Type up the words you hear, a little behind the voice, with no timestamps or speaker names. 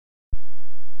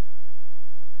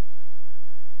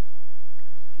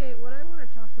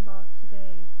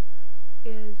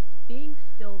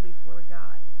before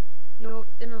God.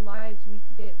 In our lives, we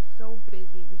could get so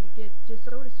busy, we could get just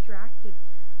so distracted,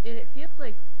 and it feels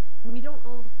like we don't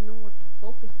almost know what to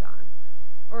focus on.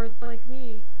 Or like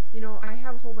me, I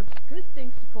have a whole bunch of good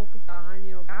things to focus on,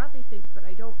 godly things, but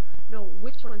I don't know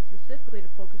which one specifically to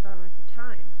focus on at the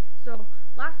time. So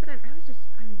last night I was just,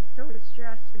 so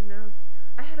distressed, and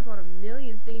I had about a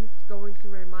million things going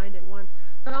through my mind at once.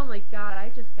 So I'm like, God,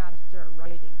 I just got to start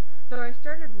writing. So I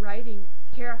started writing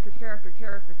care after care after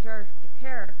care after care after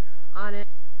care on it,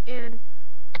 and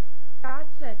God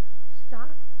said,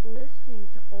 stop listening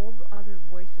to all the other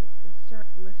voices and start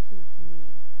listening to me.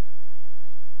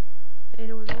 And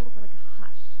it was almost like a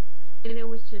hush, and it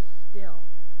was just still.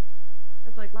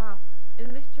 It's like, wow. And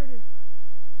then I started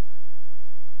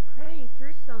praying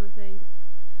through some of the things,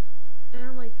 and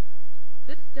I'm like,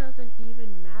 this doesn't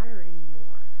even matter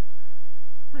anymore.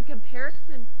 In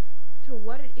comparison to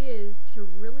what it is to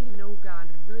really know God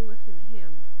and really listen to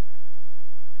Him,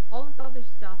 all this other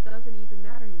stuff doesn't even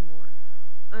matter anymore.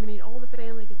 All the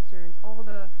family concerns, all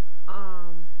the,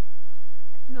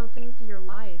 things in your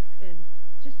life, and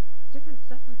just different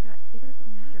stuff like that, it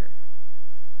doesn't matter.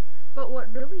 But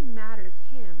what really matters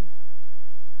Him,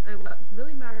 and what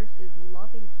really matters is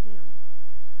loving Him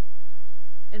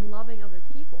and loving other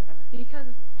people, because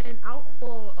an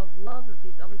outflow of love that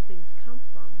these other things come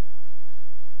from.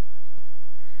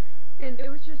 And it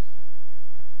was just,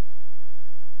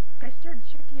 I started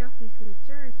checking off these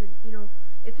concerns, and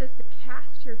it says to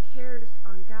cast your cares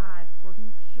on God, for He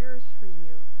cares for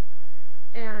you.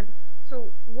 And so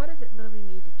what does it really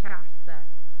mean to cast that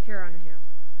care on Him?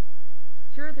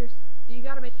 Sure, you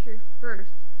got to make sure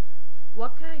first,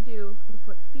 what can I do to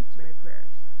put feet to my prayers?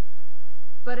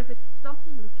 But if it's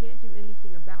something you can't do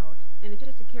anything about, and it's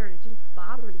just a care and it's just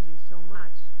bothering you so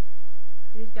much,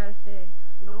 you just got to say,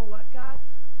 you know what, God,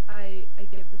 I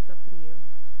give this up to you.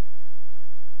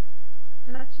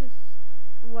 And that's just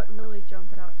what really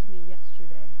jumped out to me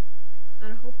yesterday.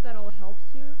 And I hope that all helps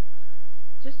you.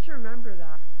 Just to remember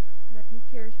that He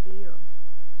cares for you.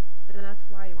 And that's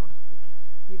why He wants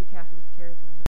you to cast His cares on Him.